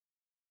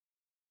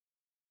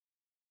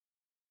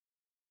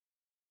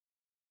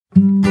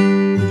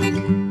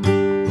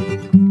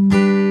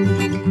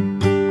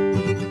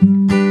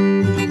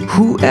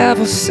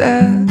Whoever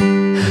said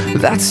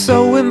that's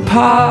so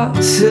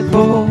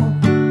impossible?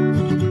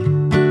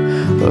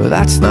 Well,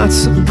 that's not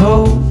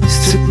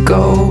supposed to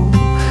go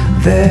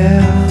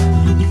there.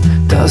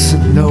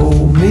 Doesn't know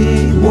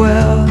me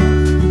well,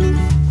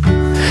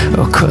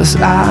 'cause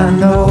I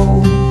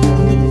know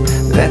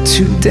that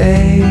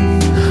today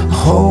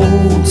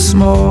holds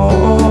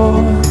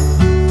more.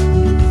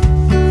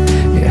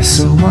 Yeah,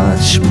 so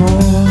much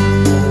more.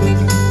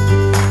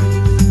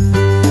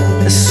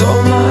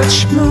 So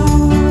much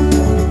more.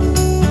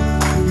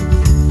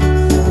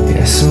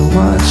 Yeah, so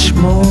much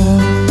more.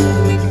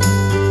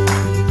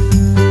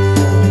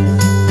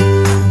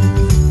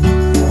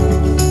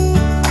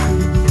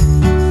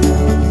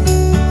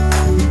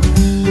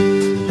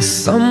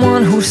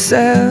 Someone who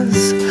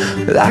says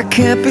that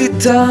can't be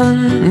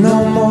done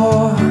no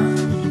more,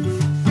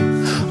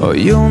 or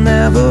you'll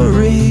never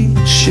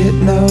reach it,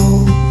 no,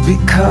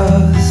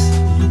 because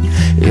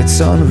it's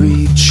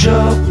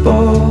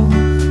unreachable.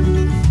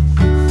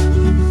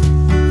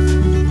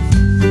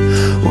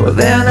 Well,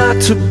 they're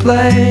not to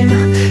blame,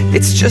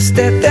 it's just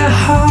that their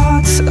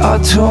hearts are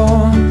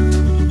torn,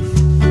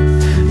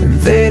 and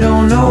they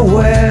don't know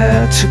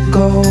where to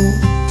go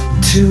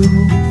to,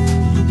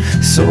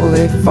 so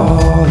they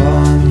fall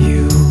on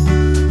you.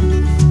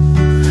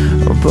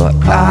 But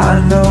I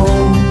know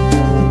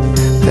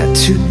that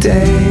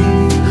today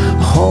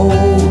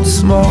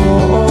holds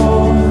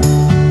more,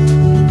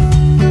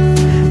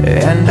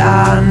 and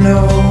I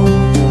know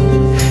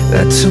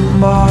that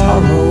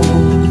tomorrow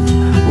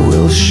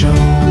will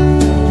show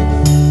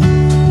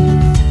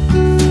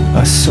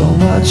us so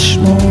much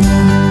more,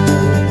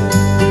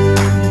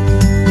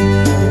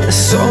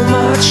 so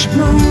much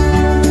more,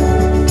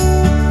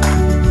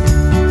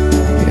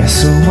 yeah,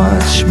 so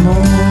much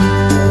more.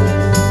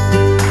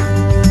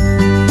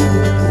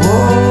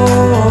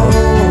 Whoa.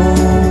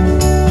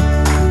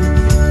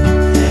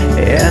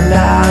 And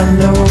I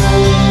know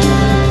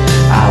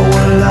I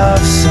will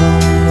love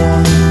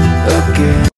someone again.